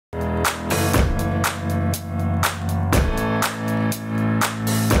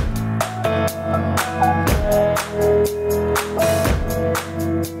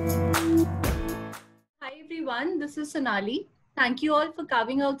everyone. This is Sonali. Thank you all for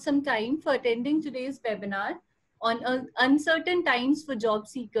carving out some time for attending today's webinar on uncertain times for job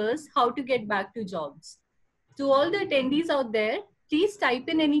seekers, how to get back to jobs. To all the attendees out there, please type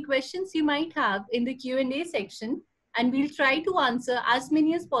in any questions you might have in the Q&A section, and we'll try to answer as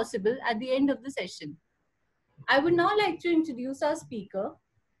many as possible at the end of the session. I would now like to introduce our speaker,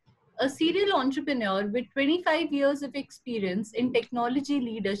 a serial entrepreneur with 25 years of experience in technology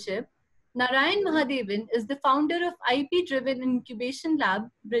leadership. Narayan Mahadevan is the founder of IP-driven incubation lab,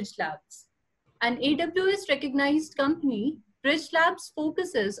 Bridge Labs. An AWS-recognized company, Bridge Labs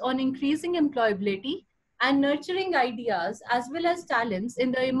focuses on increasing employability and nurturing ideas as well as talents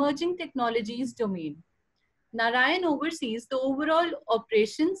in the emerging technologies domain. Narayan oversees the overall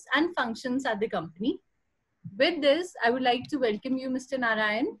operations and functions at the company. With this, I would like to welcome you, Mr.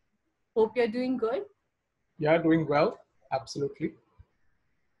 Narayan. Hope you're doing good. Yeah, doing well. Absolutely.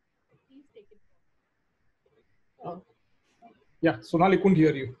 Please take it forward. Yeah, Sonali couldn't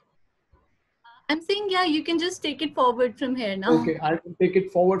hear you. I'm saying, yeah, you can just take it forward from here now. Okay, I can take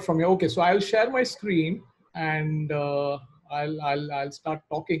it forward from here. Okay, so I'll share my screen and I'll start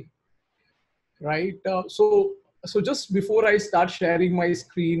talking. Right. So just before I start sharing my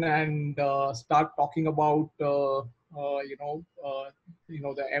screen and start talking about the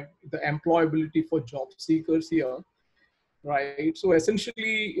employability for job seekers here, right? So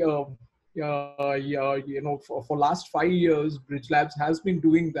essentially, for last 5 years, Bridge Labs has been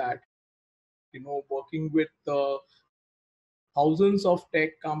doing that. Working with thousands of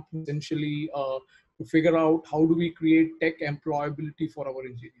tech companies essentially to figure out how do we create tech employability for our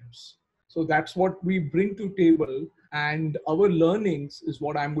engineers. So that's what we bring to table, and our learnings is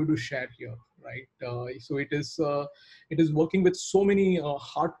what I'm going to share here, right? So it is working with so many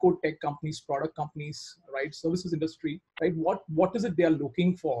hardcore tech companies, product companies, right? Services industry, right? What is it they are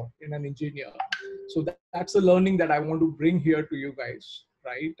looking for in an engineer? So that's a learning that I want to bring here to you guys,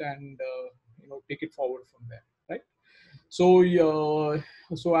 right? And take it forward from there, right? So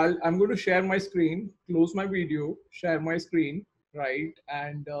I'm going to share my screen, close my video, share my screen, right,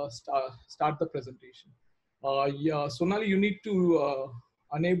 and start the presentation. Yeah, Sonali, you need to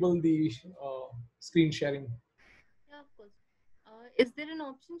enable the screen sharing. Yeah, of course. Is there an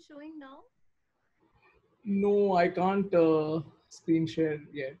option showing now? No, I can't screen share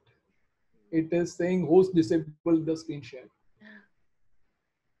yet. It is saying host disabled the screen share.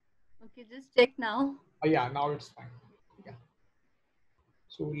 Okay, just check now. Yeah, now it's fine. Yeah.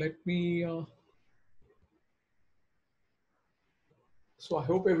 So let me. So I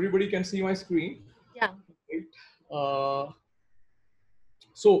hope everybody can see my screen. Yeah. Right.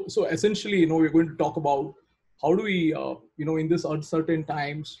 So essentially, we're going to talk about how do we, in this uncertain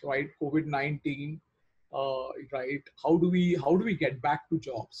times, right? COVID-19, right? How do we get back to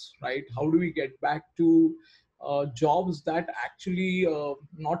jobs, right? How do we get back to jobs that actually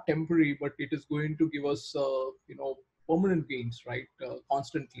not temporary, but it is going to give us, permanent gains, right?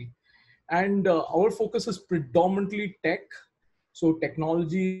 Constantly. And our focus is predominantly tech. So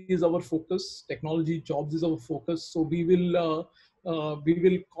technology is our focus. Technology jobs is our focus. So we will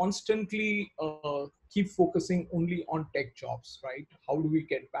constantly keep focusing only on tech jobs, right? How do we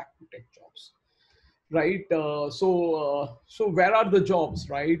get back to tech jobs, right? So where are the jobs,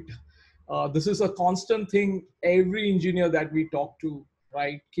 right? This is a constant thing. Every engineer that we talk to,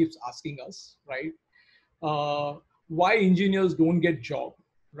 right, keeps asking us, right? Why engineers don't get job,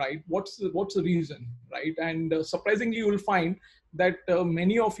 right? What's the reason, right? And surprisingly, you will find that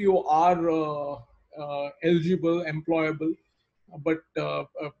many of you are eligible, employable, but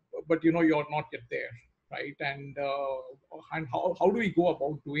you're not yet there, right? And how do we go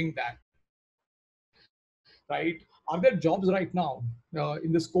about doing that, right? Are there jobs right now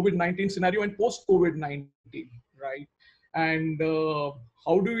in this COVID-19 scenario and post COVID-19, right? And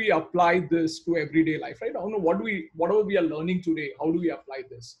how do we apply this to everyday life, right? I don't know whatever we are learning today, how do we apply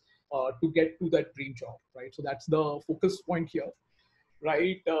this to get to that dream job, right? So that's the focus point here,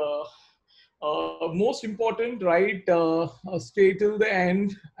 right? Most important, right? Stay till the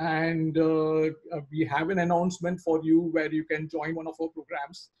end, and we have an announcement for you where you can join one of our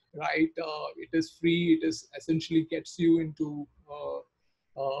programs, right? It is free. It is essentially gets you into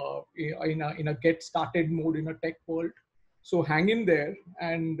in a get started mode in a tech world. So hang in there,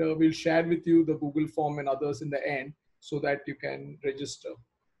 and we'll share with you the Google form and others in the end so that you can register,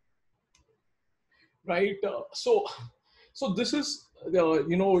 right? So this is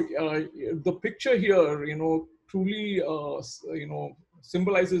the picture here, truly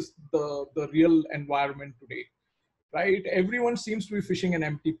symbolizes the real environment today, right? Everyone seems to be fishing an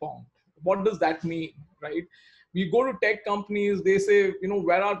empty pond. What does that mean, right? We go to tech companies, they say,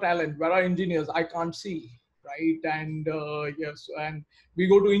 where are talent, where are engineers? I can't see, right? And yes, and we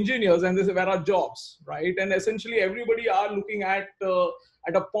go to engineers and they say, where are jobs, right? And essentially everybody are looking at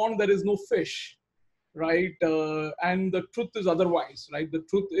a pond there is no fish, right? And the truth is otherwise, right? The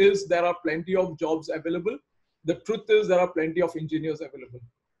truth is there are plenty of jobs available. The truth is there are plenty of engineers available,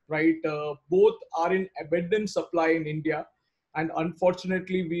 right? Both are in abundant supply in India, and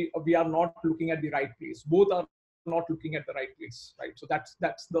unfortunately we are not looking at the right place. Both are not looking at the right place, right? So that's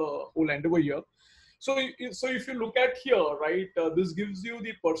the whole endeavor here. So if you look at here, right, this gives you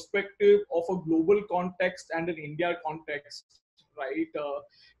the perspective of a global context and an India context, right?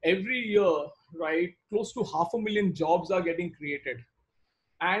 Every year, right, close to 500,000 jobs are getting created,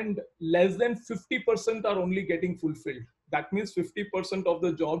 and less than 50% are only getting fulfilled. That means 50% of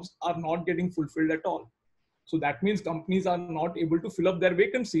the jobs are not getting fulfilled at all. So that means companies are not able to fill up their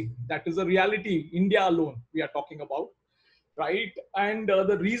vacancy. That is a reality. India alone, we are talking about, right? And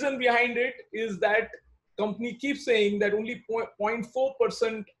the reason behind it is that company keeps saying that only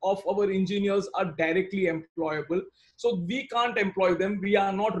 0.4% of our engineers are directly employable. So we can't employ them. We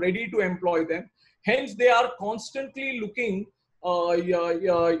are not ready to employ them. Hence, they are constantly looking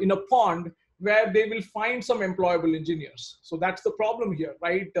in a pond where they will find some employable engineers. So that's the problem here,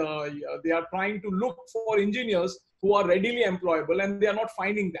 right? They are trying to look for engineers who are readily employable, and they are not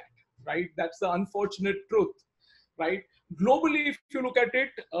finding that, right? That's the unfortunate truth, right? Globally, if you look at it,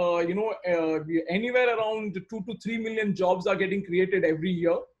 anywhere around 2 to 3 million jobs are getting created every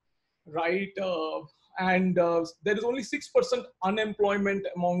year, right? And there is only 6% unemployment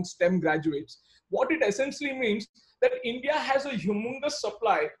among STEM graduates. What it essentially means that India has a humongous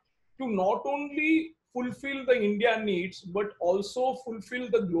supply to not only fulfill the India needs, but also fulfill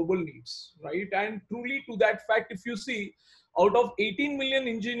the global needs, right? And truly to that fact, if you see, out of 18 million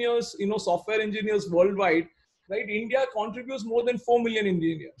engineers, software engineers worldwide, right, India contributes more than 4 million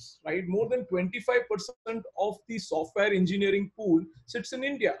engineers, right? More than 25% of the software engineering pool sits in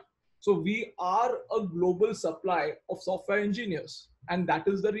India. So we are a global supply of software engineers, and that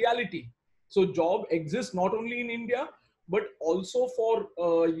is the reality. So job exists not only in India, but also for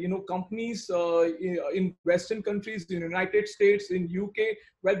companies in Western countries, in United States, in UK,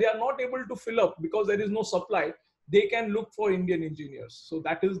 where they are not able to fill up because there is no supply. They can look for Indian engineers. So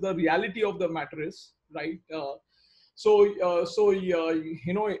that is the reality of the matter is, right?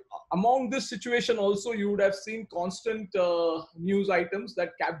 Among this situation also, you would have seen constant news items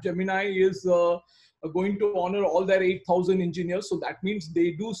that Capgemini is going to honor all their 8,000 engineers. So that means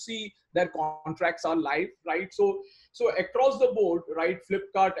they do see their contracts are live, right? So across the board, right,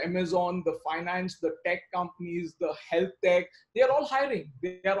 Flipkart, Amazon, the finance, the tech companies, the health tech, they are all hiring.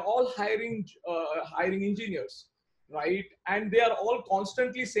 They are all hiring engineers, right? And they are all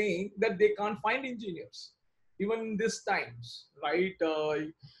constantly saying that they can't find engineers even in these times, right?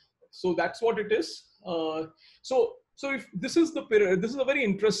 So that's what it is. So if this is the period, this is a very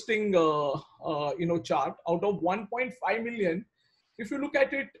interesting chart. Out of 1.5 million, if you look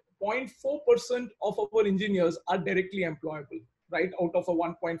at it, 0.4% of our engineers are directly employable, right? Out of a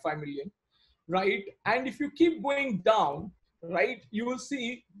 1.5 million, right? And if you keep going down, right, you will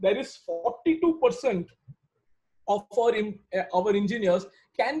see there is 42% of our engineers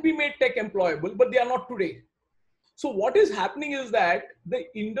can be made tech employable, but they are not today. So what is happening is that the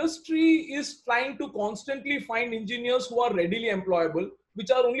industry is trying to constantly find engineers who are readily employable, which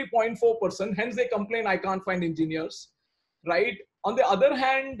are only 0.4%. Hence they complain, I can't find engineers, right? On the other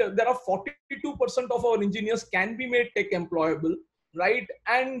hand, there are 42% of our engineers can be made tech employable, right?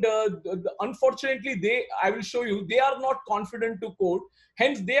 And unfortunately, I will show you, they are not confident to code.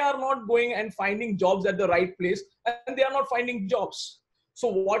 Hence they are not going and finding jobs at the right place, and they are not finding jobs. So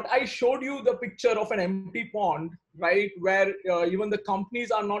what I showed you, the picture of an empty pond, right, where even the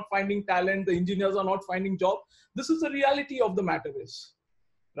companies are not finding talent, the engineers are not finding job. This is the reality of the matter is,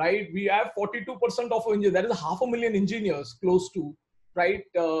 right? We have 42% of engineers, that is 500,000 engineers close to, right,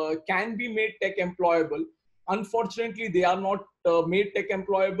 can be made tech employable. Unfortunately, they are not made tech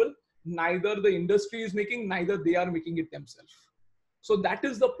employable. Neither the industry is making, neither they are making it themselves. So that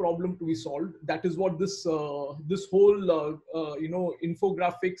is the problem to be solved. That is what this whole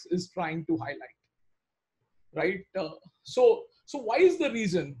infographics is trying to highlight, right? So why is the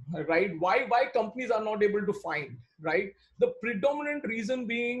reason, right? Why companies are not able to find, right? The predominant reason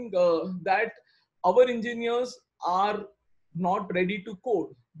being that our engineers are not ready to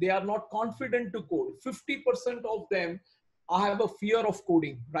code. They are not confident to code. 50% of them have a fear of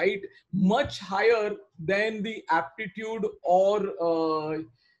coding, right? Much higher than the aptitude or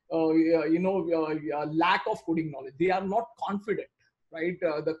lack of coding knowledge. They are not confident, right?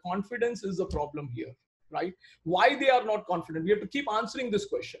 The confidence is the problem here, right? Why they are not confident? We have to keep answering this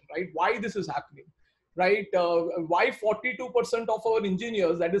question, right? Why this is happening? right? Why 42% of our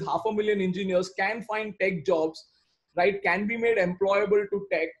engineers, that is 500,000 engineers, can find tech jobs, right? Can be made employable to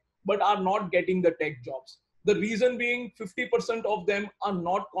tech, but are not getting the tech jobs. The reason being 50% of them are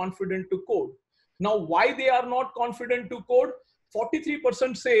not confident to code. Now, why they are not confident to code?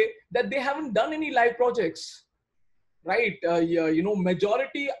 43% say that they haven't done any live projects, right? Yeah,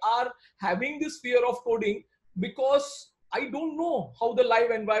 majority are having this fear of coding because I don't know how the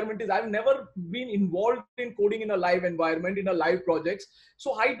live environment is. I've never been involved in coding in a live environment, in a live projects.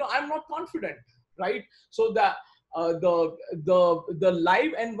 So I'm not confident, right? So the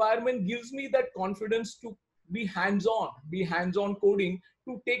live environment gives me that confidence to be hands-on coding,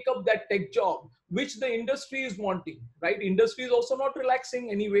 to take up that tech job, which the industry is wanting, right? Industry is also not relaxing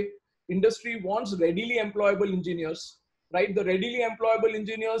anyway. Industry wants readily employable engineers, right? The readily employable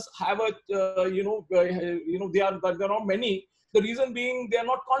engineers have a there are not many. The reason being they are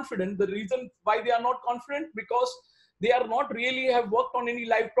not confident. The reason why they are not confident, because they are not really have worked on any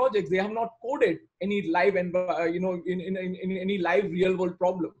live projects. They have not coded any live and in any live real world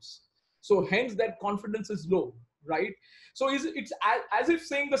problems. So hence that confidence is low, right? So it's as if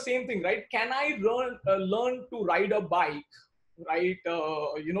saying the same thing, right? Can I learn to ride a bike, right?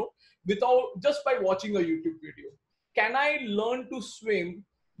 Without, just by watching a YouTube video? Can I learn to swim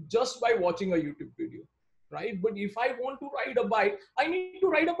just by watching a YouTube video, right? But if I want to ride a bike, I need to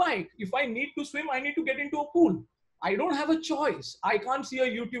ride a bike. If I need to swim, I need to get into a pool. I don't have a choice. I can't see a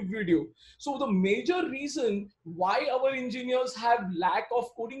YouTube video. So the major reason why our engineers have lack of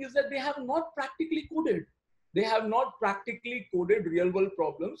coding is that they have not practically coded. They have not practically coded real world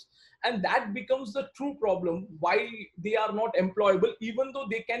problems. And that becomes the true problem why they are not employable, even though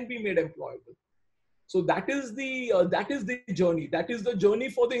they can be made employable. So that is the journey. That is the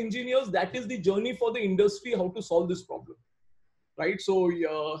journey for the engineers. That is the journey for the industry, how to solve this problem, right? So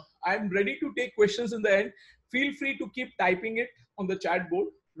I'm ready to take questions in the end. Feel free to keep typing it on the chat board,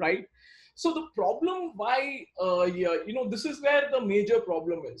 right? So the problem why, this is where the major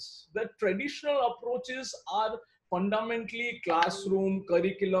problem is. The traditional approaches are fundamentally classroom,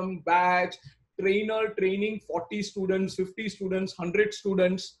 curriculum, batch, trainer training 40 students, 50 students, 100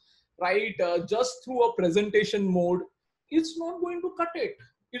 students, right? Just through a presentation mode. It's not going to cut it.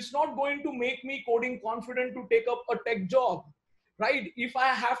 It's not going to make me coding confident to take up a tech job, right? If I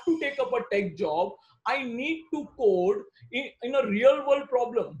have to take up a tech job, I need to code in a real world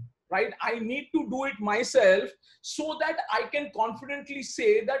problem, right? I need to do it myself so that I can confidently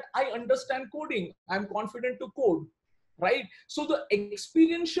say that I understand coding. I'm confident to code, right? So the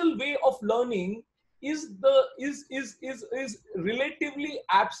experiential way of learning is relatively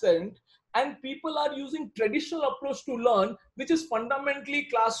absent, and people are using traditional approach to learn, which is fundamentally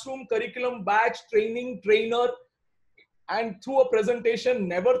classroom, curriculum, batch, training, trainer, and through a presentation,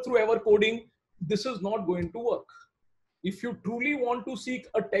 never through ever coding. This is not going to work. If you truly want to seek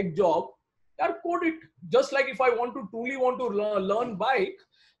a tech job, code it. Just like if I truly want to learn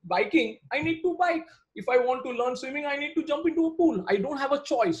biking, I need to bike. If I want to learn swimming, I need to jump into a pool. I don't have a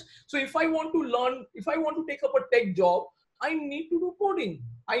choice. So if I want to take up a tech job, I need to do coding.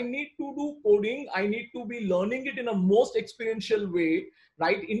 I need to do coding. I need to be learning it in a most experiential way,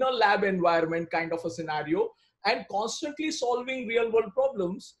 right? In a lab environment kind of a scenario, and constantly solving real world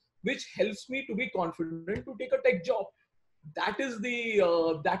problems, which helps me to be confident to take a tech job. That is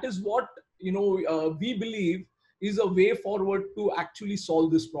what we believe is a way forward to actually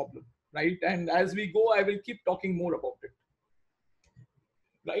solve this problem, right? And as we go, I will keep talking more about it,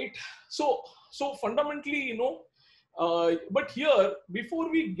 right? So fundamentally, but here,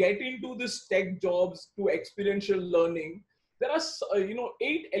 before we get into this tech jobs to experiential learning, there are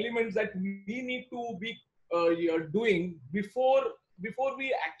 8 elements that we need to be doing before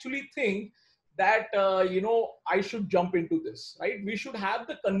we actually think that I should jump into this, right? We should have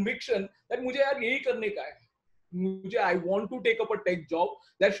the conviction that मुझे यार यही करने का है. I want to take up a tech job.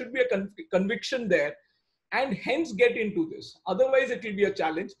 There should be a conviction there, and hence get into this. Otherwise, it will be a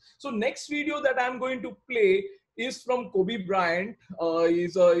challenge. So next video that I'm going to play is from Kobe Bryant.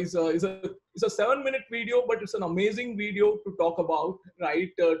 Is a 7-minute video, but it's an amazing video to talk about,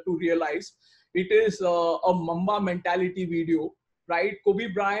 right? To realize it is a Mamba mentality video, right? Kobe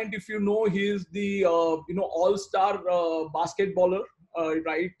Bryant, if you know, he is the all-star basketballer,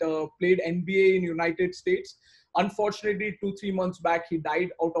 right? Played NBA in United States. Unfortunately, 2-3 months back, he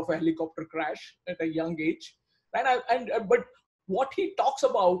died out of a helicopter crash at a young age. But what he talks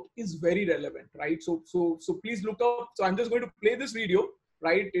about is very relevant, right? So please look up. So I'm just going to play this video,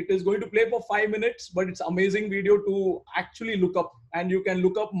 right? It is going to play for 5 minutes, but it's amazing video to actually look up. And you can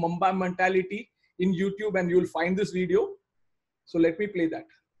look up Mamba mentality in YouTube and you'll find this video. So let me play that.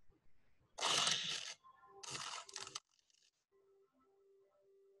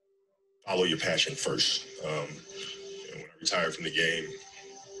 Follow your passion first. When I retired from the game,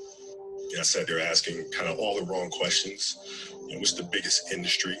 I sat there asking kind of all the wrong questions. What's the biggest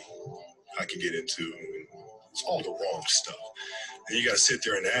industry I can get into? It's all the wrong stuff. And you got to sit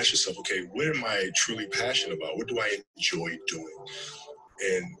there and ask yourself, okay, what am I truly passionate about? What do I enjoy doing?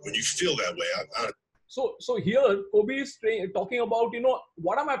 And when you feel that way, So here, Kobe is talking about,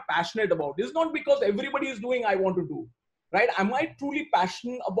 what am I passionate about? It's not because everybody is doing I want to do, right? Am I truly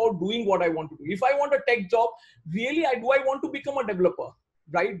passionate about doing what I want to do? If I want a tech job, really, do I want to become a developer,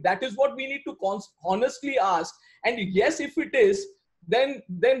 right? That is what we need to honestly ask. And yes, if it is, then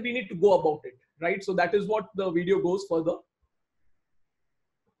we need to go about it, right? So that is what the video goes further.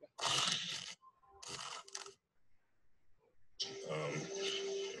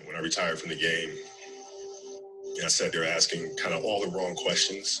 When I retired from the game, I sat there asking kind of all the wrong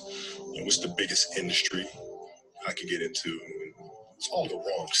questions. What's the biggest industry I can get into? It's all the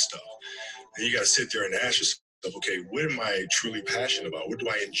wrong stuff. And you got to sit there and ask yourself, okay, what am I truly passionate about? What do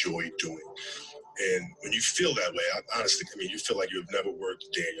I enjoy doing? And when you feel that way, honestly, you feel like you've never worked a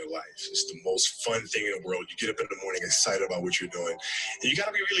day in your life. It's the most fun thing in the world. You get up in the morning excited about what you're doing. And you got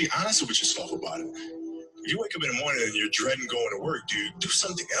to be really honest with yourself about it. If you wake up in the morning and you're dreading going to work, dude, do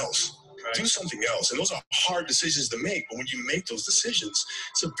something else. Right. Do something else. And those are hard decisions to make. But when you make those decisions,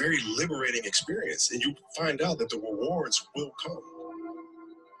 it's a very liberating experience. And you find out that the rewards will come.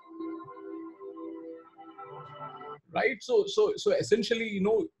 Right. So essentially,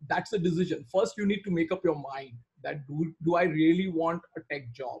 that's the decision. First, you need to make up your mind that do I really want a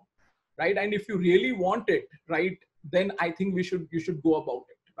tech job, right? And if you really want it, right, then I think you should go about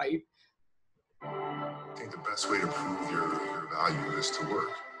it, right? I think the best way to prove your value is to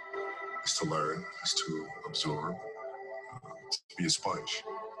work, is to learn, is to absorb, to be a sponge.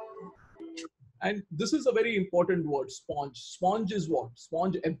 And this is a very important word, sponge. Sponge is what?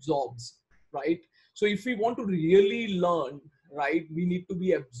 Sponge absorbs, right? So if we want to really learn, right, we need to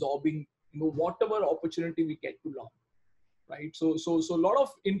be absorbing, whatever opportunity we get to learn, right? So a lot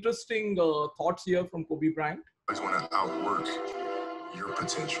of interesting thoughts here from Kobe Bryant. I just want to outwork your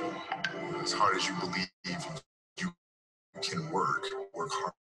potential. As hard as you believe you can work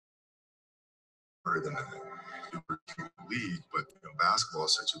harder than the league. But basketball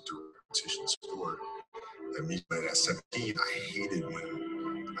is such a direct competition sport. That me at 17, I hated when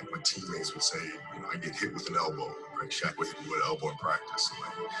my teammates would say, I get hit with an elbow. Right? Shaq would hit me with an elbow in practice.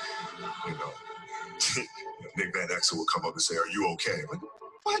 And Nick Van Exel would come up and say, "Are you okay?" I'm like,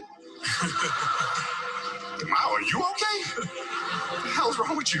 what? Are you okay? What the hell's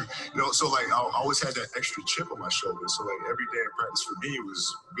wrong with you? So I always had that extra chip on my shoulder. So every day in practice for me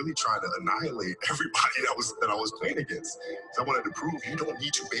was really trying to annihilate everybody that I was playing against. So I wanted to prove you don't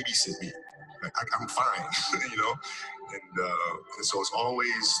need to babysit me. I'm fine, and so it's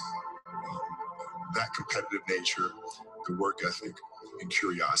always that competitive nature, the work ethic, and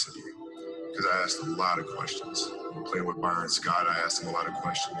curiosity. Because I asked a lot of questions. Playing with Byron Scott, I asked him a lot of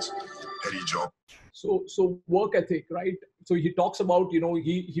questions. Eddie Jones. So work ethic, right? So he talks about,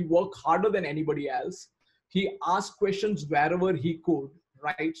 he worked harder than anybody else. He asked questions wherever he could,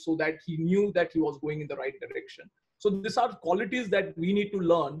 right? So that he knew that he was going in the right direction. So these are qualities that we need to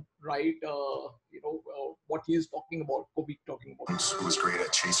learn, right? What he is talking about, Kobe talking about. He was great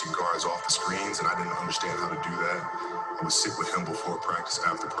at chasing guards off the screens, and I didn't understand how to do that. I would sit with him before practice,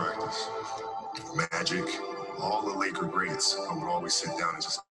 after practice. Magic, all the Laker greats, I would always sit down and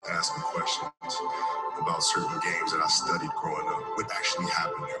just ask them questions about certain games that I studied growing up. What actually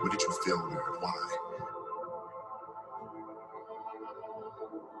happened there? What did you feel there? Why?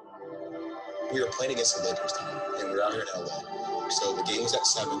 We were playing against the Lakers team, and we were out here in LA. So the game was at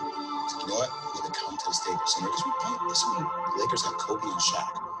 7. So you know what? We're going to come to the Staples Center because the Lakers have Kobe and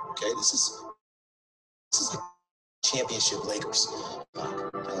Shaq. Okay, this is like championship Lakers. I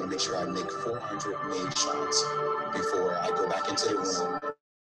want to make sure I make 400 made shots before I go back into the room.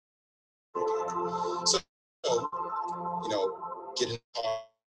 So get in the car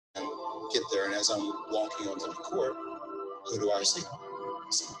and get there, and as I'm walking onto the court, who do I see?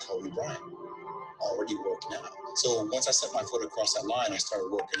 I see Kobe Bryant already working out. So once I set my foot across that line, I started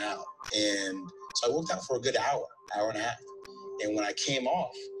working out. And so I worked out for a good hour and a half. And when I came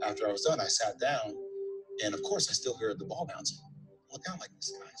off, after I was done, I sat down. And of course, I still heard the ball bouncing. I looked down like,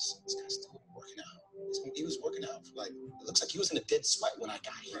 this guy's still working out. He was working out. It looks like he was in a dead sweat when I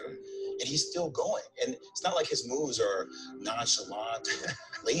got here. And he's still going. And it's not like his moves are nonchalant,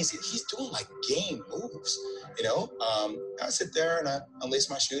 lazy. He's doing game moves, I sit there and I unlace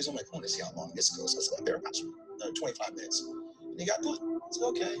my shoes. I'm like, I want to see how long this goes. I said, there about 25 minutes. And he got done. I said,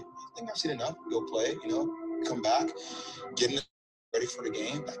 okay, I think I've seen enough. Go play, come back, get in the ready for the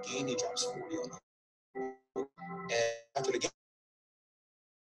game. That game, he drops 40 on him. And after the game,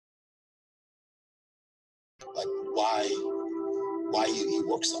 like why he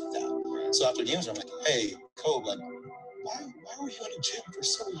works like that. So after games, I'm like, hey, Kobe, like, why were you in the gym for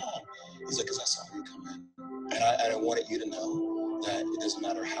so long? He's like, because I saw you come in. And I wanted you to know that it doesn't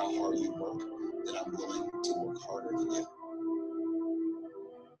matter how hard you work, that I'm willing to work harder than you.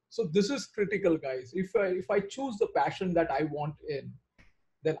 So this is critical, guys. If I choose the passion that I want in,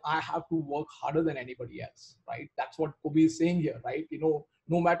 then I have to work harder than anybody else, right? That's what Kobe is saying here, right?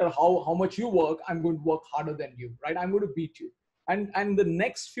 No matter how much you work, I'm going to work harder than you, right? I'm going to beat you. And the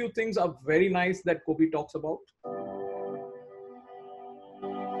next few things are very nice that Kobe talks about.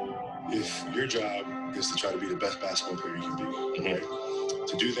 If your job is to try to be the best basketball player you can be, right?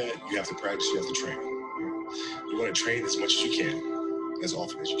 To do that, you have to practice, you have to train. You want to train as much as you can, as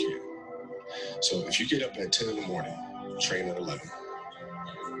often as you can. So if you get up at 10 in the morning, train at 11,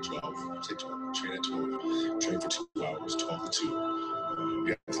 12, say 12, train at 12, train for 2 hours, 12 to 2.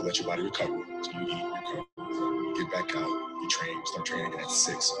 You have to let your body recover. So you eat, recover, get back out, you train, start training at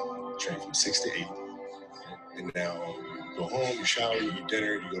 6, train from 6 to 8. And now you go home, you shower, you eat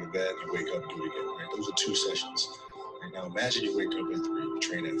dinner, you go to bed, you wake up, do it again. Right? Those are 2 sessions. Right? Now imagine you wake up at 3, you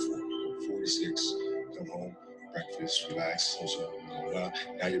train at 4, 4 to 6, come home, breakfast, relax, social,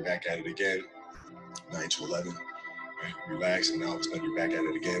 now you're back at it again, 9 to 11, right? Relax, and now it's done, you're back at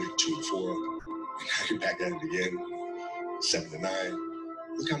it again, 2 to 4, and now you're back at it again, 7 to 9.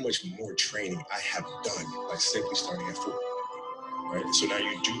 Look how much more training I have done by simply starting at 4. Right? So now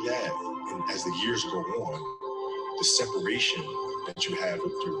you do that, and as the years go on, the separation that you have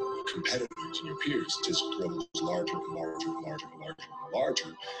with your competitors and your peers just grows larger and larger and larger and larger and larger.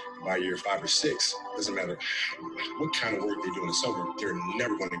 And by year 5 or 6, doesn't matter what kind of work they do in the summer, they're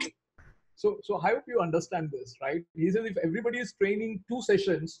never going to get. So I hope you understand this, right? He says if everybody is training 2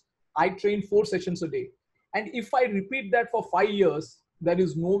 sessions, I train 4 sessions a day. And if I repeat that for 5 years, there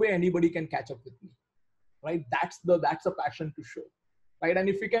is no way anybody can catch up with me, right? That's a passion to show, right? And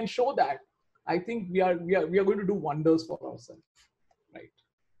if we can show that, I think we are going to do wonders for ourselves, right?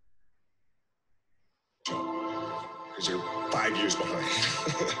 Because you're 5 years behind.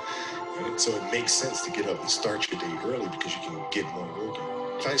 Right? So it makes sense to get up and start your day early because you can get more work in.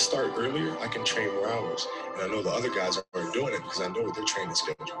 If I start earlier, I can train more hours. And I know the other guys aren't doing it because I know what their training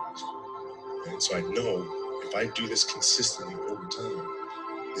schedule is. And so I know if I do this consistently over time,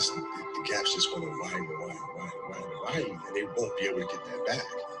 the gap's just going to widen, and they won't be able to get that back.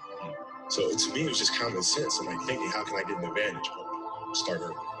 So to me, it was just common sense. I'm like thinking, how can I get an advantage? Well, start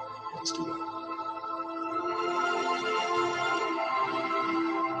early. Let's do that.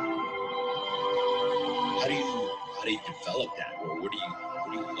 How do you develop that, or where do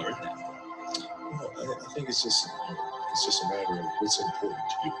you learn that from? Well, I think it's just a matter of what's important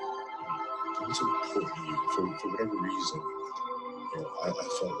to you. What's important to you for whatever reason. I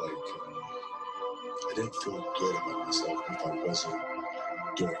felt like I didn't feel good about myself if I wasn't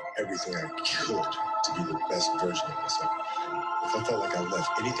doing everything I could to be the best version of myself. If I felt like I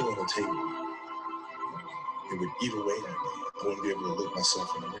left anything on the table, it would eat away at me. I wouldn't be able to look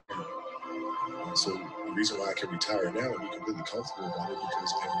myself in the mirror. So the reason why I can retire now and be completely comfortable about it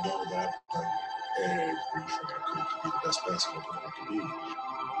because I know that I've done everything I could to be the best basketball player I could be.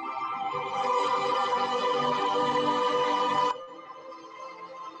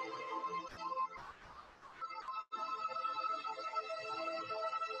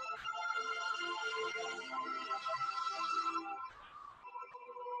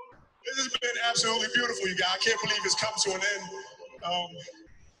 This has been absolutely beautiful, you guys. I can't believe it's come to an end.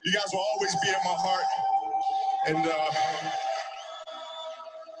 You guys will always be in my heart. And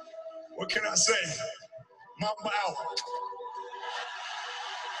what can I say? Mama out.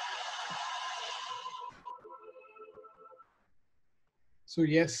 So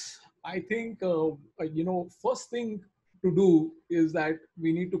yes, I think first thing to do is that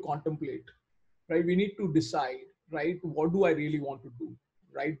we need to contemplate, right? We need to decide, right? What do I really want to do,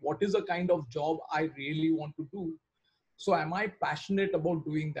 right? What is the kind of job I really want to do? So am I passionate about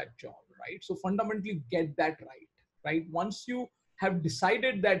doing that job, right? So fundamentally get that right, right? Once you have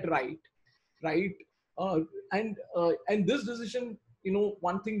decided that right, uh, and this decision,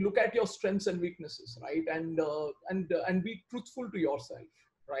 one thing, look at your strengths and weaknesses, right? And be truthful to yourself,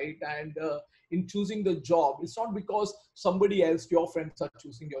 right? And in choosing the job, it's not because somebody else, your friends are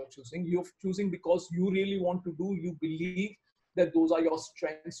choosing, you're choosing because you really want to do, you believe that those are your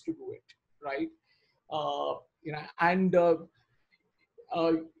strengths to do it, right? uh, you know and uh,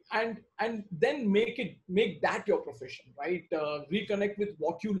 and then make that your profession, right? Reconnect with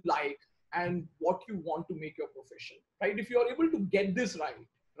what you like, and what you want to make your profession, right? If you're able to get this right,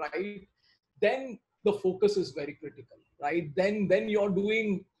 then the focus is very critical, right? Then you're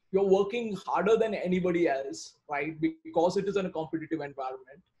working harder than anybody else, right? Because it is in a competitive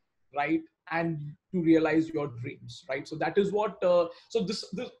environment, right? And to realize your dreams, right? So that is what, so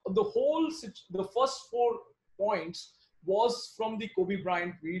the first 4 points was from the Kobe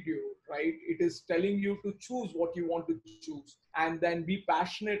Bryant video, right? It is telling you to choose what you want to choose and then be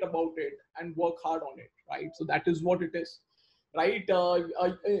passionate about it and work hard on it, right? So that is what it is, right?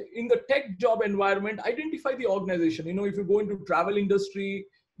 In the tech job environment, identify the organization. If you go into travel industry,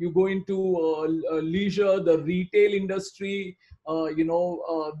 you go into leisure, the retail industry, they're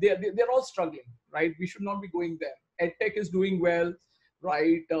all struggling, right? We should not be going there. EdTech is doing well,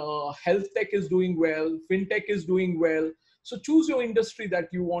 right? Health tech is doing well, fintech is doing well. So choose your industry that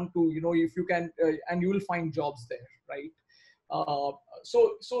you want to, if you can, and you will find jobs there, right?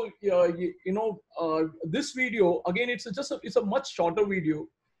 This video again, it's a much shorter video.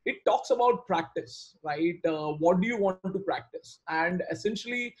 It talks about practice, right? What do you want to practice? And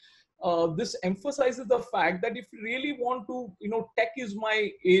essentially, this emphasizes the fact that if you really want to, tech is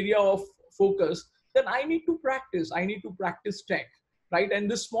my area of focus, then I need to practice. I need to practice tech, right? And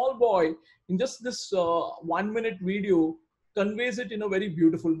this small boy, in just this 1 minute video, conveys it in a very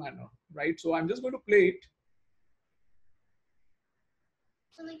beautiful manner, right? So I'm just going to play it.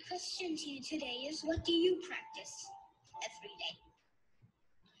 So my question to you today is, what do you practice every day?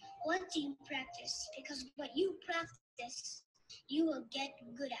 What do you practice? Because what you practice, you will get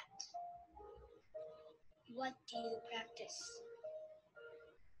good at. What do you practice?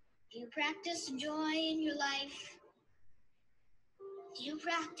 Do you practice joy in your life? Do you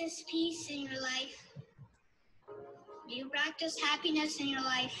practice peace in your life? Do you practice happiness in your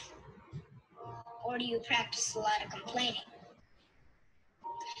life? Or do you practice a lot of complaining?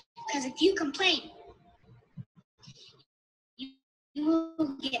 Because if you complain, you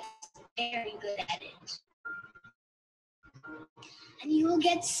will get very good at it. And you will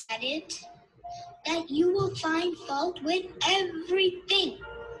get at it that you will find fault with everything.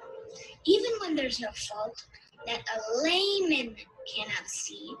 Even when there's no fault that a layman cannot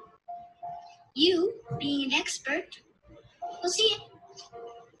see, you, being an expert, will see it.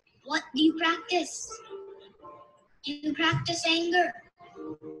 What do you practice? Do you practice anger?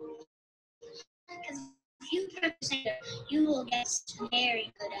 Because if you practice anger, you will get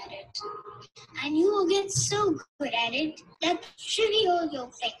very good at it. And you will get so good at it that trivial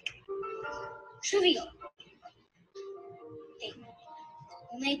you'll think. Trivial thing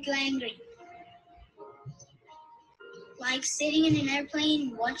will make you angry. Like sitting in an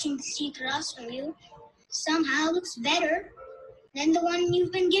airplane watching the sea across from you somehow looks better than the one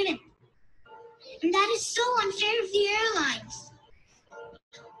you've been given. And that is so unfair of the airlines.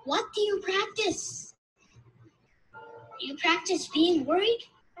 What do you practice? Do you practice being worried?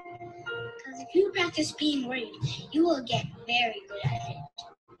 Because if you practice being worried, you will get very good at it.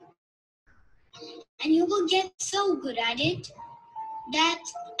 And you will get so good at it that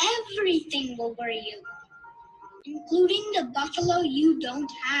everything will worry you, including the buffalo you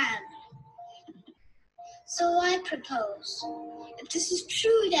don't have. So I propose, if this is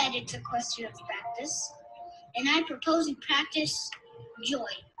true that it's a question of practice, then I propose we practice joy.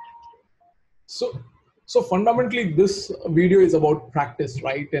 So fundamentally, this video is about practice,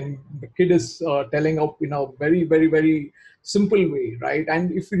 right? And the kid is telling up in a very, very, very simple way, right?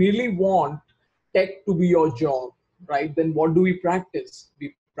 And if you really want tech to be your job, right, then what do we practice?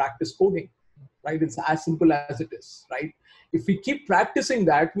 We practice coding, right? It's as simple as it is, right? If we keep practicing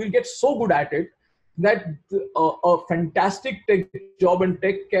that, we'll get so good at it that a fantastic tech job and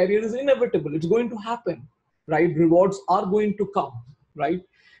tech career is inevitable. It's going to happen, right? Rewards are going to come, right?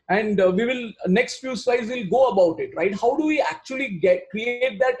 And we will, next few slides, we'll go about it, right? How do we actually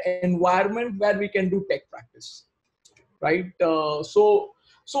create that environment where we can do tech practice, right? So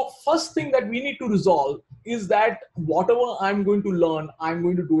first thing that we need to resolve is that whatever I'm going to learn, I'm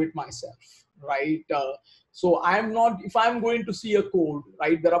going to do it myself, right? So if I'm going to see a code,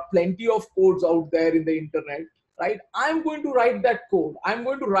 right? There are plenty of codes out there in the internet, right? I'm going to write that code. I'm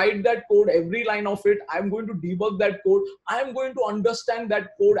going to write that code, every line of it. I'm going to debug that code. I'm going to understand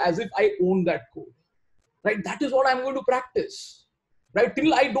that code as if I own that code, right? That is what I'm going to practice, right?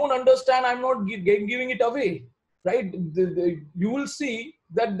 Till I don't understand, I'm not giving it away, right? You will see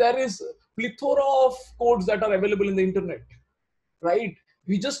that there is plethora of codes that are available in the internet, right?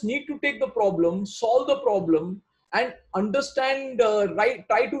 We just need to take the problem, solve the problem, and understand,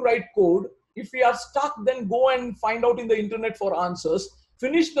 try to write code. If we are stuck, then go and find out in the internet for answers,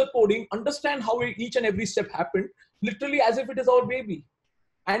 finish the coding, understand how each and every step happened, literally as if it is our baby,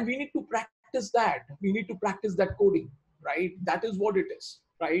 And we need to practice that. We need to practice that coding, right? That is what it is,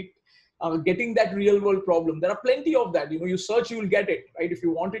 right? Getting that real world problem. There are plenty of that. You search, you will get it, right? If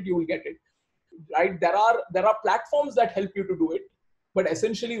you want it, you will get it, right? There are platforms that help you to do it. But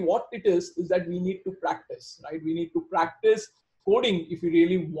essentially what it is that we need to practice, right? We need to practice coding if you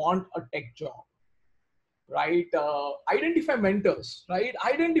really want a tech job, right? Identify mentors, right?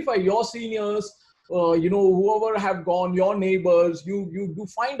 Identify your seniors, whoever have gone, your neighbors. You do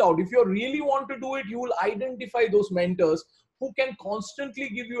find out if you really want to do it. You will identify those mentors who can constantly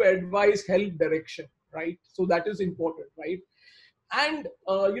give you advice, help, direction, right? So that is important, right? And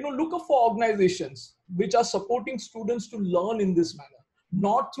look up for organizations which are supporting students to learn in this manner,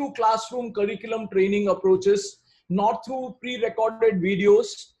 not through classroom curriculum training approaches, not through pre-recorded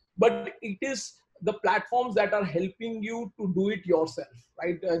videos, but it is the platforms that are helping you to do it yourself,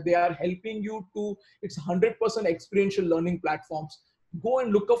 right? They are helping you to, it's 100% experiential learning platforms. Go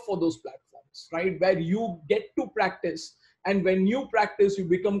and look up for those platforms, right? Where you get to practice. And when you practice, you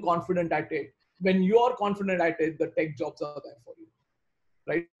become confident at it. When you are confident at it, the tech jobs are there for you,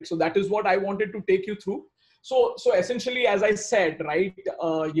 right? So that is what I wanted to take you through. So essentially, as I said, right,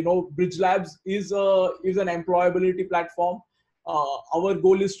 Bridge Labs is an employability platform. Our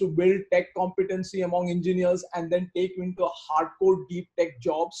goal is to build tech competency among engineers and then take into hardcore deep tech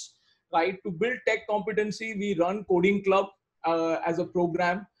jobs, right? To build tech competency, we run Coding Club as a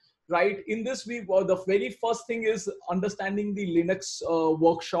program, right? In this, the very first thing is understanding the Linux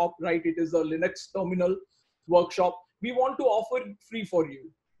workshop, right? It is a Linux terminal workshop. We want to offer it free for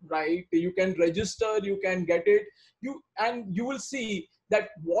you, right? You can register, you can get it, and you will see that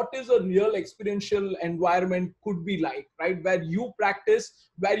what is a real experiential environment could be like, right? Where you practice,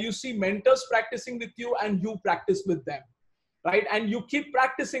 where you see mentors practicing with you and you practice with them, right? And you keep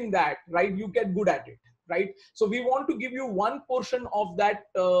practicing that, right? You get good at it, right? So we want to give you one portion of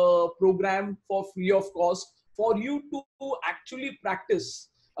that program for free of cost for you to actually practice,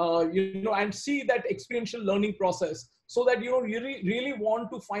 and see that experiential learning process, so that you really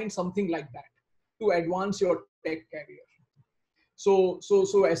want to find something like that to advance your tech career. So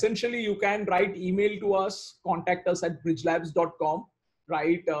essentially, you can write email to us, contact us at bridgelabs.com,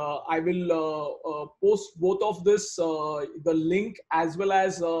 right? I will post both of this, the link as well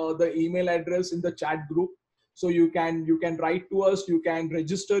as the email address in the chat group. So you can write to us, you can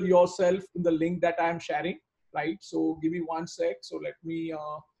register yourself in the link that I am sharing, right? So give me 1 sec. So let me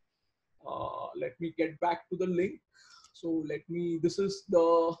get back to the link. So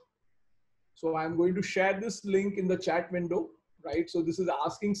so I'm going to share this link in the chat window, right? So this is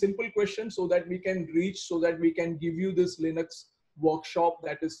asking simple questions so that we can give you this Linux workshop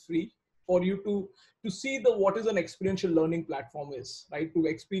that is free for you to see what is an experiential learning platform is, right? To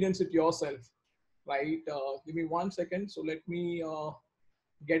experience it yourself, right? Give me 1 second. So let me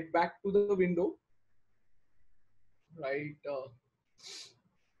get back to the window, right?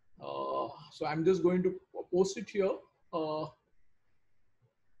 So I'm just going to post it here.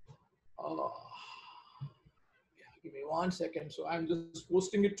 Give me 1 second. So I'm just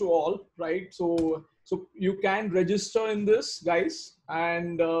posting it to all, right? So you can register in this, guys,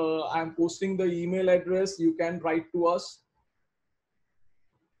 and I'm posting the email address. You can write to us.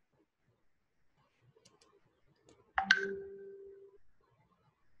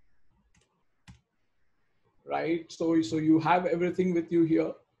 Right. So you have everything with you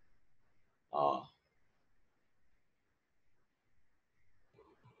here.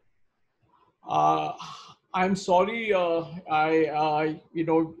 I'm sorry. The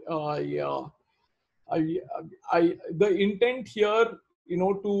intent here,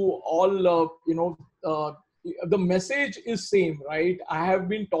 to all, the message is same, right? I have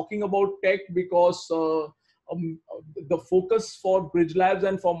been talking about tech because the focus for Bridge Labs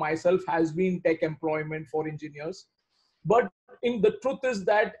and for myself has been tech employment for engineers. But in the truth is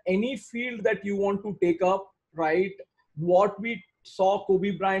that any field that you want to take up, right? What we saw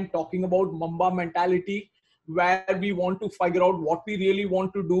Kobe Bryant talking about, Mamba mentality, where we want to figure out what we really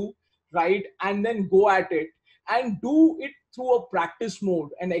want to do, right? And then go at it and do it through a practice mode,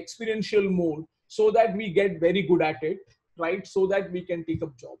 an experiential mode, so that we get very good at it, right? So that we can take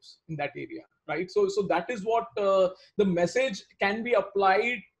up jobs in that area, right? So that is what the message can be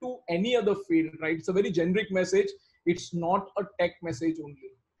applied to any other field, right? It's a very generic message. It's not a tech message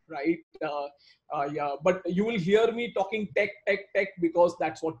only, right? Yeah, but you will hear me talking tech because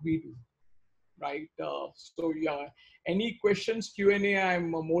that's what we do, right? So yeah, any questions, Q&A,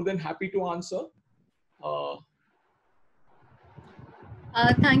 I'm more than happy to answer.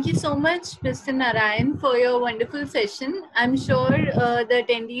 Thank you so much, Mr. Narayan, for your wonderful session. I'm sure the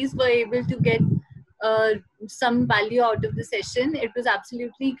attendees were able to get some value out of the session. It was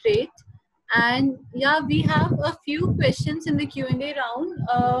absolutely great. And yeah, we have a few questions in the Q&A round.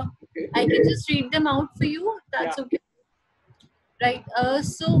 I can just read them out for you. That's okay. Right.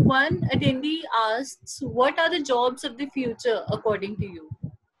 So one attendee asks, what are the jobs of the future according to you?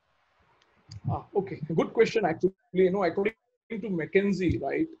 Okay, good question. Actually, according to McKinsey,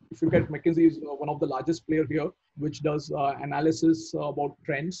 right? If you look at McKinsey is one of the largest player here, which does analysis about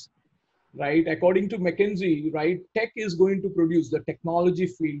trends, right? According to McKinsey, right, tech is going to produce the technology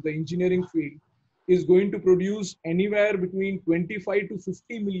field, the engineering field is going to produce anywhere between 25 to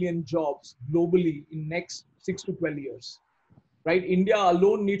 50 million jobs globally in next 6 to 12 years, right? India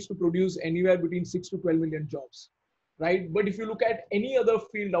alone needs to produce anywhere between 6 to 12 million jobs, right? But if you look at any other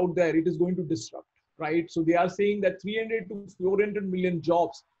field out there, it is going to disrupt, right? So they are saying that 300 to 400 million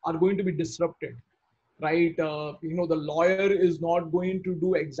jobs are going to be disrupted, right? The lawyer is not going to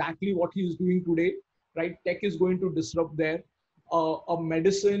do exactly what he is doing today, right? Tech is going to disrupt there. A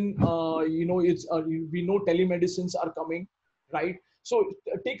medicine, it's we know telemedicines are coming, right? So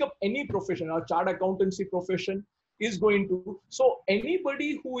take up any profession, a chart accountancy profession is going to. So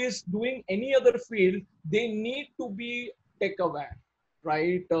anybody who is doing any other field, they need to be tech aware,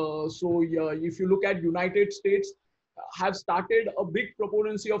 right? So yeah, if you look at United States, have started a big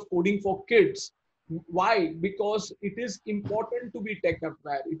proponency of coding for kids. Why? Because it is important to be tech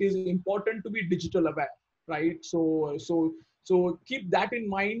aware. It is important to be digital aware, right? So keep that in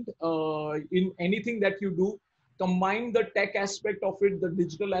mind in anything that you do. Combine the tech aspect of it, the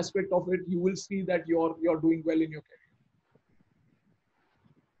digital aspect of it. You will see that you're doing well in your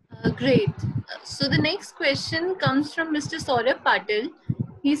career. Great. So the next question comes from Mr. Saurabh Patil.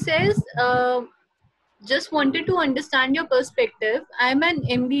 He says, just wanted to understand your perspective. I'm an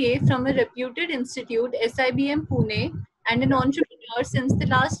MBA from a reputed institute, SIBM Pune, and an entrepreneur since the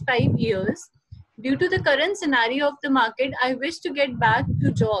last 5 years. Due to the current scenario of the market, I wish to get back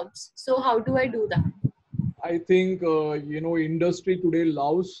to jobs. So how do I do that? I think industry today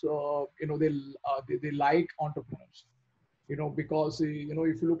loves they like entrepreneurs, because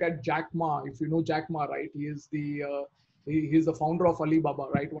if you look at Jack Ma, if you know Jack Ma, right, he is he's the founder of Alibaba,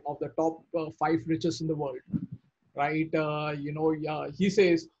 right, one of the top 5 richest in the world, right? He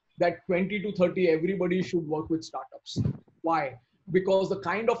says that 20 to 30 everybody should work with startups. Why? Because the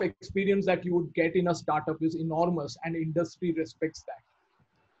kind of experience that you would get in a startup is enormous, and industry respects that,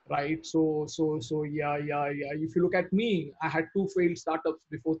 right? So yeah. If you look at me, I had 2 failed startups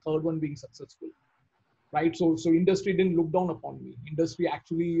before third one being successful, right? So industry didn't look down upon me. Industry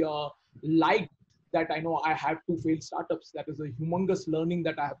actually liked that I know I had 2 failed startups. That is a humongous learning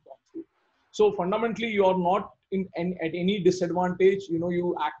that I have gone through. So fundamentally, you are not at any disadvantage.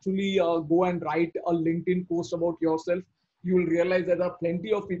 You actually go and write a LinkedIn post about yourself. You will realize that there are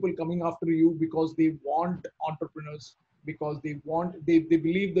plenty of people coming after you because they want entrepreneurs, because they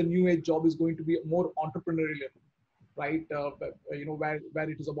believe the new age job is going to be more entrepreneurial, right? Where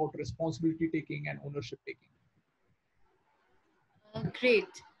it is about responsibility taking and ownership taking.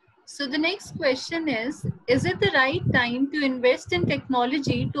 Great. So the next question is it the right time to invest in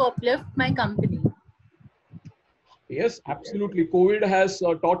technology to uplift my company? Yes, absolutely. COVID has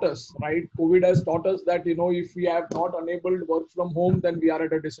taught us, right? COVID has taught us that, if we have not enabled work from home, then we are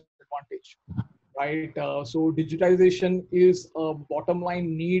at a disadvantage, right? So digitization is a bottom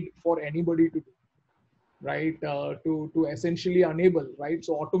line need for anybody to do, right? To essentially enable, right?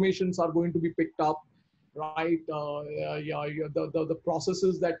 So automations are going to be picked up, right? The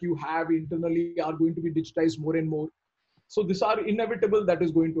processes that you have internally are going to be digitized more and more. So these are inevitable that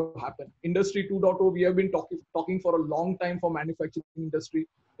is going to happen. Industry 2.0, we have been talking for a long time for manufacturing industry.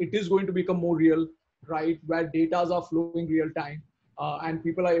 It is going to become more real, right? Where data are flowing real time. And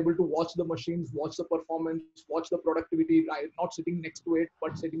people are able to watch the machines, watch the performance, watch the productivity, right? Not sitting next to it,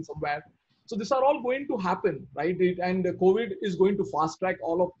 but sitting somewhere. So these are all going to happen, right? And COVID is going to fast track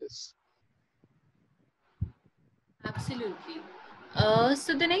all of this. Absolutely.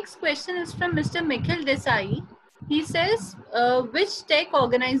 So the next question is from Mr. Mikhil Desai. He says, which tech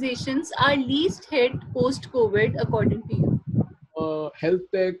organizations are least hit post-COVID according to you? Health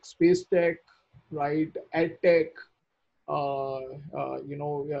tech, space tech, right? Ed tech,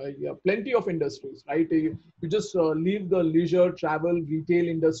 plenty of industries, right? You just leave the leisure, travel, retail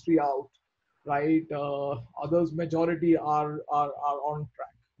industry out, right? Others majority are on track.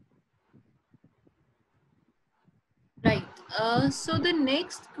 Right. So the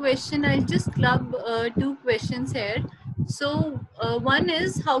next question, I'll just club 2 questions here. So one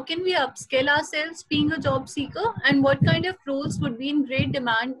is, how can we upskill ourselves being a job seeker, and what kind of roles would be in great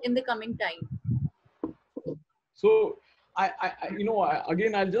demand in the coming time? So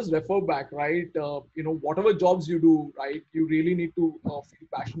Again, I'll just refer back, right? Whatever jobs you do, right, you really need to feel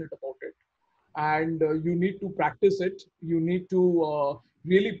passionate about it, and you need to practice it. You need to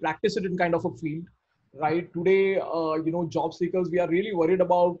really practice it in kind of a field, right? Today, job seekers, we are really worried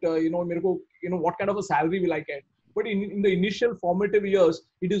about, what kind of a salary will I get? But in the initial formative years,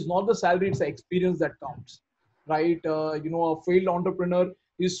 it is not the salary, it's the experience that counts, right? A failed entrepreneur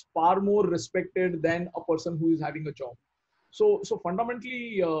is far more respected than a person who is having a job. So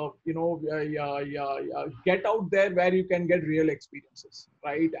fundamentally, get out there where you can get real experiences,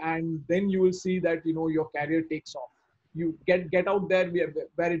 right? And then you will see that your career takes off. You get out there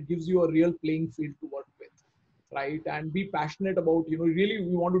where it gives you a real playing field to work with, right? And be passionate about, really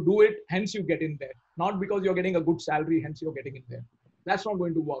we want to do it, hence you get in there. Not because you're getting a good salary, hence you're getting in there. That's not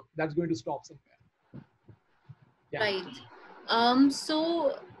going to work. That's going to stop somewhere. Yeah. Right.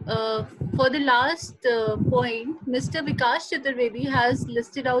 So for the last point, Mr. Vikas Chaturvedi has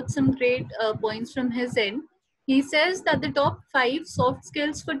listed out some great points from his end. He says that the top 5 soft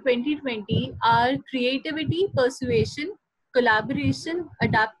skills for 2020 are creativity, persuasion, collaboration,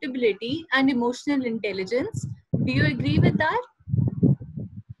 adaptability, and emotional intelligence. Do you agree with that?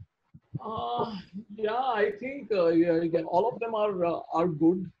 Uh, yeah, I think again, all of them are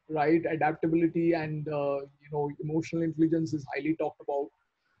good, right? Adaptability and emotional intelligence is highly talked about.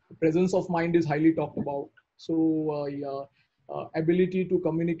 Presence of mind is highly talked about. So yeah, ability to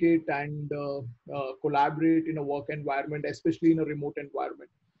communicate and collaborate in a work environment, especially in a remote environment.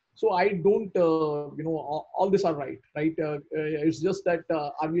 So I don't, all these are right, right? It's just that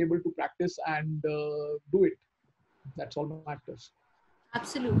are we able to practice and do it? That's all matters.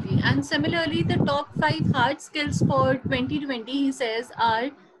 Absolutely. And similarly, the top 5 hard skills for 2020, he says,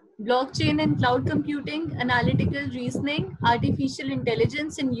 are blockchain and cloud computing, analytical reasoning, artificial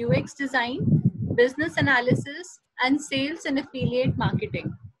intelligence and UX design, business analysis, and sales and affiliate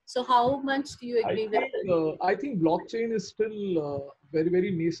marketing. So, how much do you agree with this? I think blockchain is still very,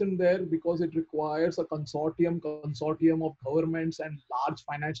 very nascent there because it requires a consortium of governments and large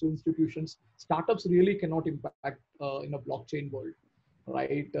financial institutions. Startups really cannot impact in a blockchain world,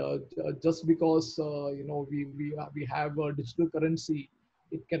 right? Just because we have a digital currency,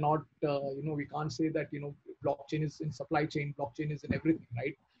 it cannot we can't say that blockchain is in supply chain, blockchain is in everything,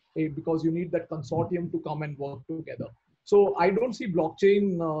 right? Because you need that consortium to come and work together. So I don't see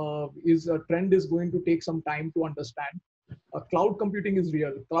blockchain is a trend is going to take some time to understand. Cloud computing is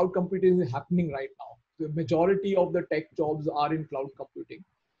real. Cloud computing is happening right now. The majority of the tech jobs are in cloud computing,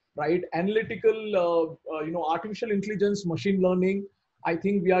 right? Analytical, artificial intelligence, machine learning. I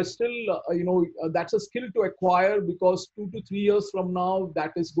think we are still, that's a skill to acquire because 2 to 3 years from now,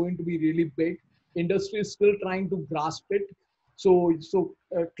 that is going to be really big. Industry is still trying to grasp it. So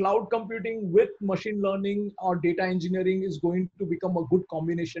cloud computing with machine learning or data engineering is going to become a good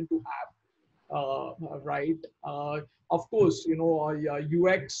combination to have, right? Of course,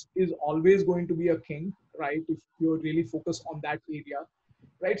 UX is always going to be a king, right? If you're really focused on that area,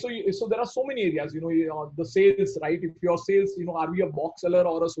 right? So there are so many areas, the sales, right? If your sales, are we a box seller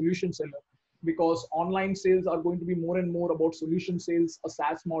or a solution seller? Because online sales are going to be more and more about solution sales, a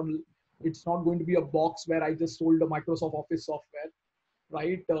SaaS model. It's not going to be a box where I just sold a Microsoft Office software,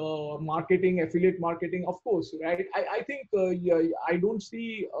 right? Marketing, affiliate marketing, of course, right? I think yeah, I don't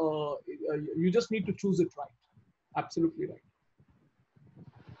see, you just need to choose it right. Absolutely right.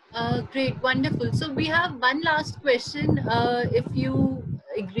 Great, wonderful. So we have one last question. If you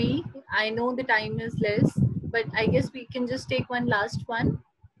agree, I know the time is less, but I guess we can just take one last one.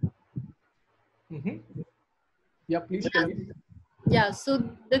 Mm-hmm. Yeah, please tell me. Yeah, so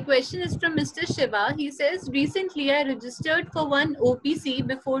the question is from Mr. Shiva. He says, recently I registered for one OPC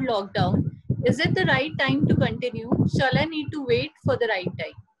before lockdown. Is it the right time to continue? Shall I need to wait for the right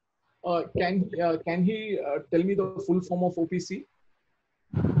time? Can he tell me the full form of OPC?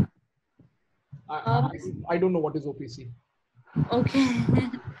 I don't know what is OPC. Okay.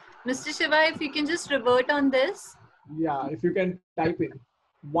 Mr. Shiva, if you can just revert on this. Yeah, if you can type in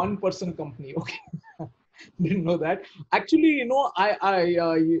one person company. Okay. Didn't know that. Actually, you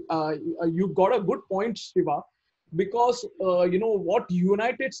got a good point, Shiva, because what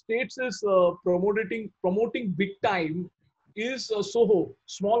United States is promoting big time is SOHO,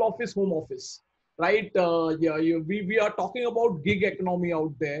 small office, home office, right? Yeah, we are talking about gig economy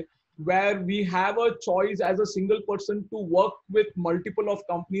out there, where we have a choice as a single person to work with multiple of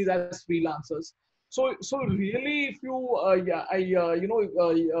companies as freelancers. So really, if you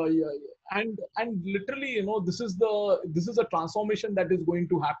and literally, this is a transformation that is going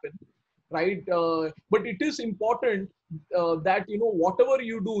to happen, right? But it is important that whatever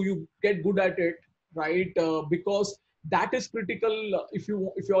you do, you get good at it, right? Because that is critical if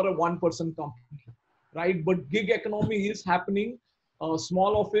you're a one-person company, right? But gig economy is happening.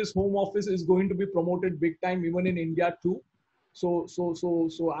 Small office, home office is going to be promoted big time, even in India too. So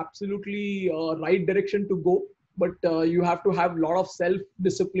absolutely right direction to go. But you have to have a lot of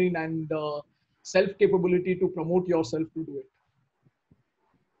self-discipline and self-capability to promote yourself to do it.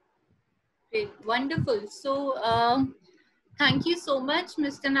 Great, wonderful. So thank you so much,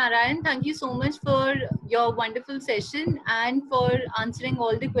 Mr. Narayan. Thank you so much for your wonderful session and for answering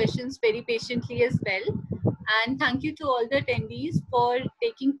all the questions very patiently as well. And thank you to all the attendees for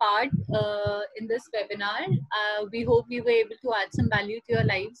taking part in this webinar. We hope we were able to add some value to your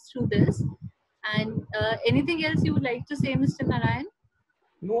lives through this. And anything else you would like to say, Mr. Narayan?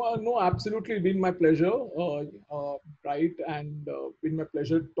 No, absolutely been my pleasure, right? And been my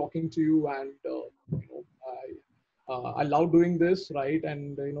pleasure talking to you. And I love doing this, right?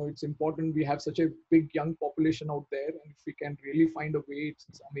 And it's important. We have such a big young population out there, and if we can really find a way,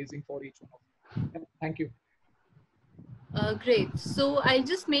 it's amazing for each one of them. Thank you. Great. So I'll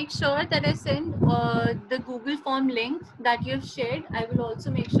just make sure that I send the Google form link that you've shared. I will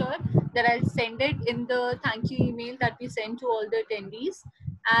also make sure that I'll send it in the thank you email that we send to all the attendees.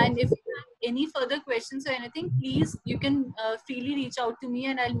 And if you have any further questions or anything, please, you can freely reach out to me,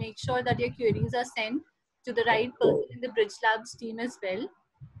 and I'll make sure that your queries are sent to the right person in the Bridge Labs team as well.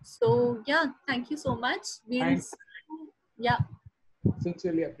 So yeah, thank you so much. Yeah.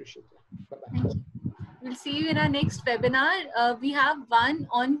 Sincerely appreciate it. Bye-bye. Thank you. We'll see you in our next webinar. We have one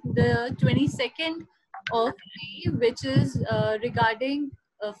on the 22nd of May, which is regarding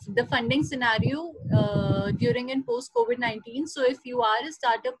the funding scenario during and post COVID-19. So if you are a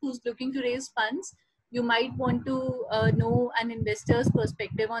startup who's looking to raise funds, you might want to know an investor's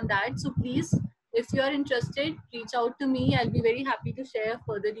perspective on that. So please, if you are interested, reach out to me. I'll be very happy to share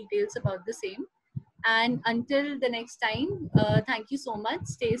further details about the same. And until the next time, thank you so much.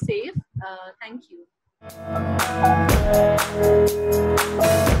 Stay safe. Thank you.